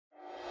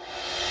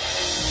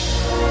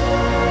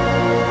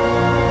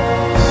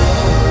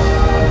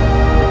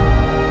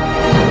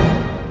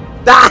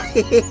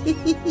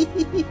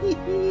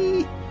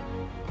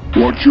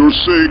Watch your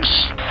six.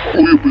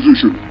 Hold your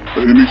position.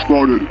 Enemy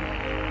spotted.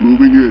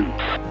 Moving in.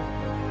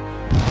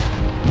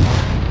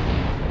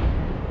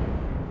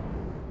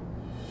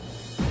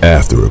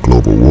 After a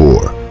global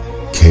war,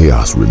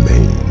 chaos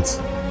remains.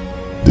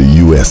 The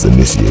U.S.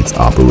 initiates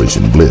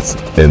Operation Blitz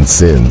and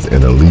sends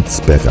an elite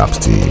Spec Ops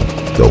team,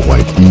 the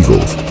White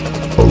Eagles,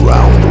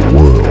 around the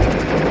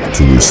world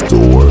to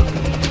restore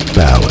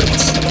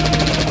balance.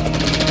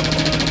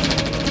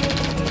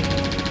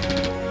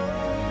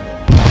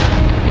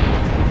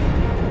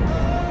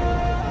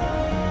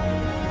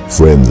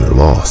 Friends are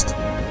lost,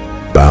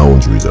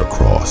 boundaries are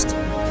crossed,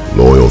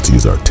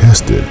 loyalties are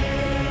tested,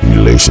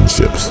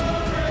 relationships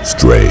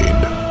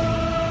strained.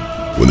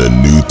 When a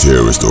new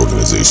terrorist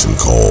organization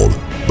called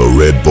the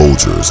Red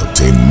Vultures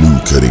obtained new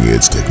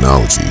cutting-edge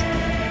technology,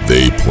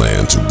 they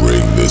plan to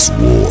bring this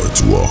war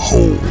to a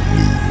whole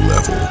new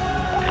level.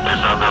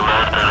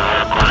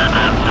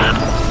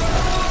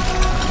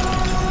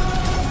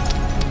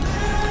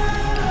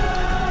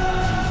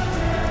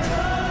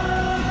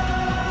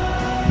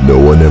 No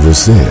one ever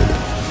said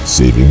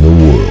saving the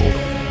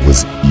world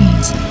was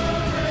easy.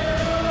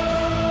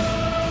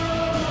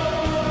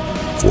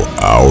 For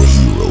our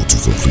hero to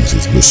complete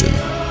his mission,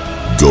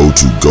 go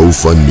to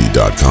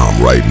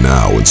gofundme.com right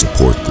now and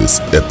support this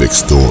epic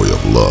story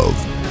of love,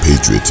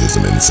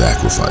 patriotism, and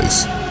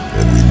sacrifice.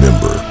 And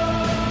remember,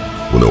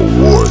 when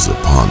a war is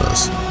upon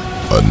us,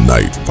 a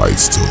knight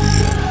fights till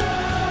the end.